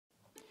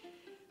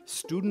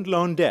Student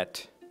loan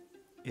debt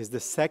is the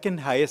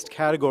second highest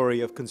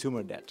category of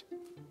consumer debt,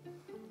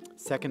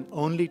 second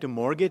only to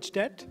mortgage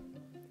debt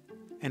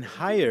and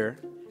higher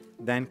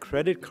than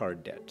credit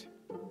card debt.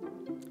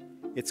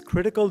 It's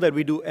critical that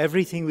we do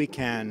everything we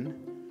can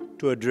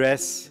to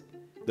address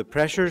the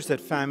pressures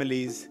that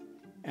families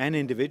and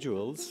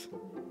individuals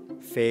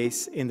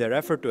face in their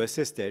effort to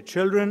assist their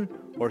children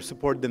or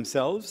support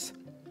themselves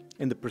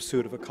in the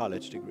pursuit of a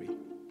college degree.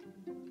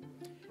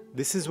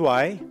 This is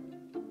why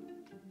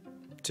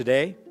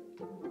today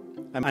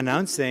I'm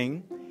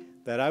announcing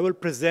that I will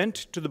present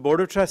to the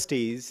Board of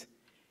Trustees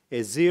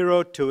a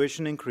zero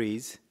tuition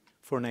increase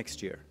for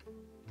next year.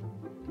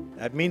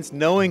 That means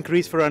no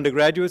increase for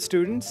undergraduate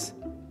students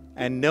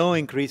and no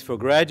increase for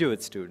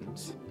graduate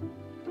students,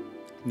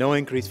 no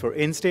increase for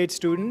in-state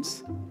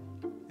students,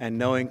 and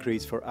no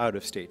increase for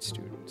out-of-state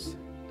students.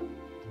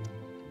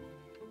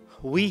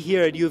 We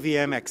here at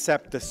UVM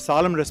accept the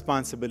solemn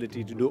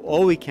responsibility to do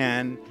all we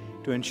can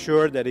to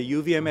ensure that a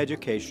UVM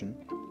education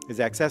is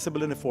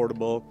accessible and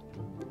affordable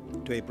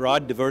to a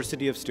broad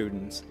diversity of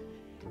students,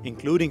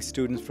 including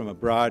students from a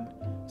broad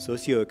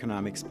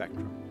socioeconomic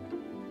spectrum.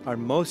 Our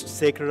most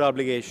sacred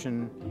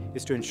obligation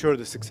is to ensure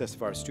the success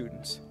of our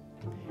students,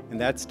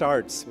 and that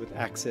starts with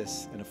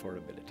access and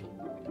affordability.